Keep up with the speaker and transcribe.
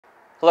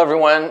Hello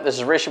everyone, this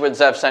is Rishi with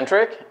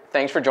ZevCentric.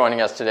 Thanks for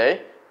joining us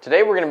today.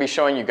 Today we're going to be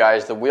showing you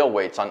guys the wheel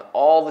weights on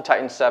all the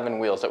Titan 7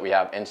 wheels that we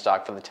have in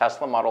stock for the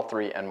Tesla Model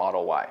 3 and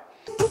Model Y.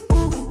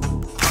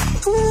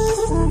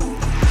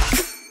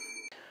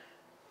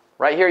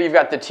 Right here you've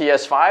got the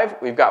TS5.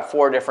 We've got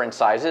 4 different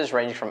sizes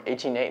ranging from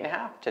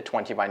 18.8.5 to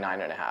 20 by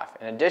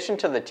 9.5. In addition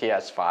to the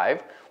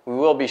TS5, we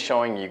will be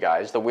showing you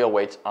guys the wheel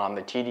weights on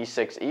the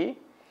TD6E,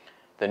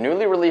 the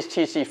newly released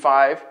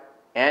TC5,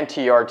 and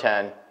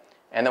TR10.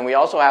 And then we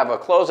also have a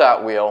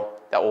closeout wheel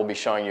that we'll be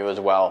showing you as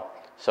well.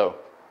 So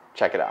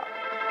check it out.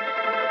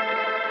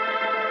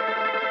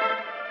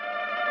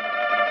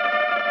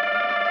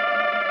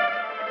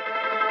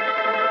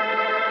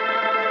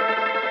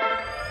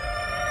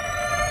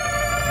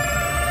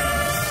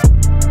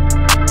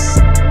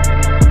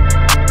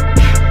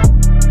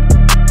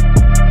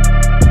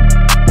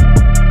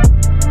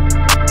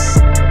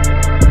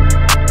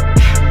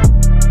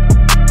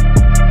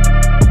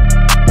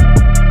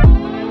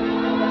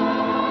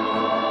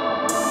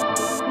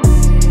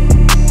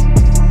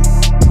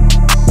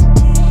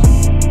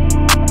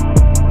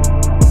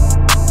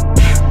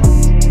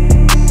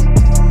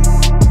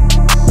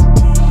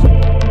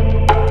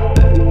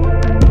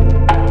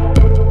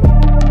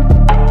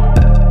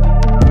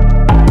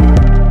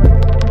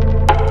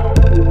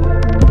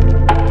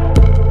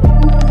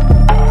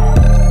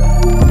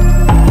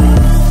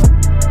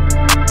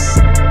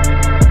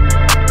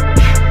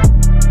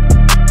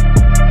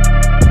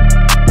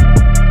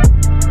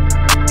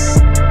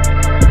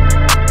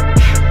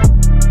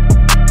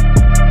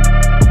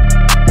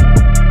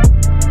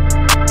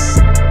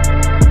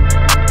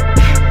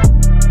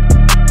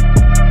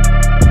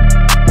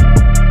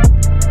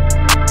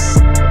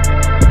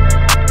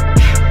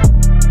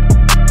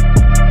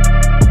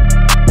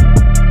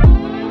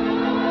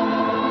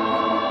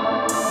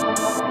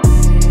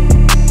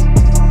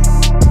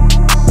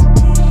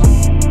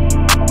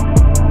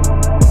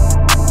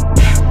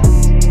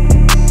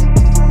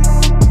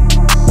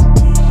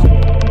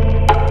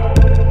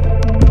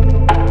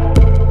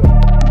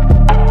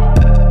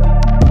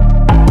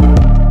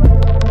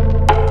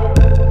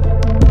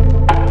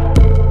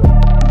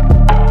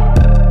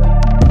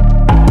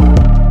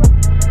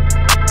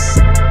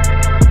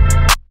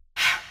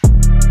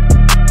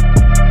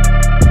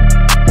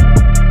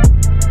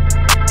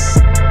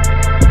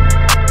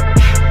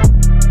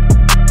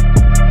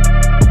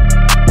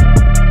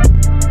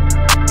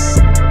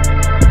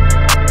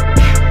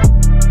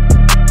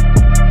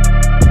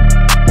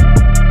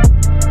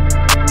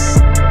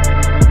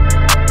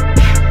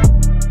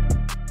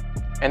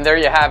 And there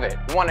you have it.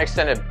 We want to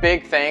extend a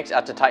big thanks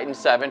out to Titan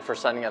 7 for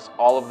sending us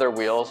all of their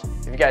wheels.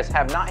 If you guys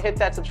have not hit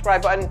that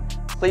subscribe button,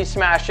 please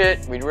smash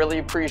it. We'd really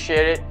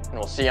appreciate it, and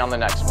we'll see you on the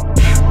next one.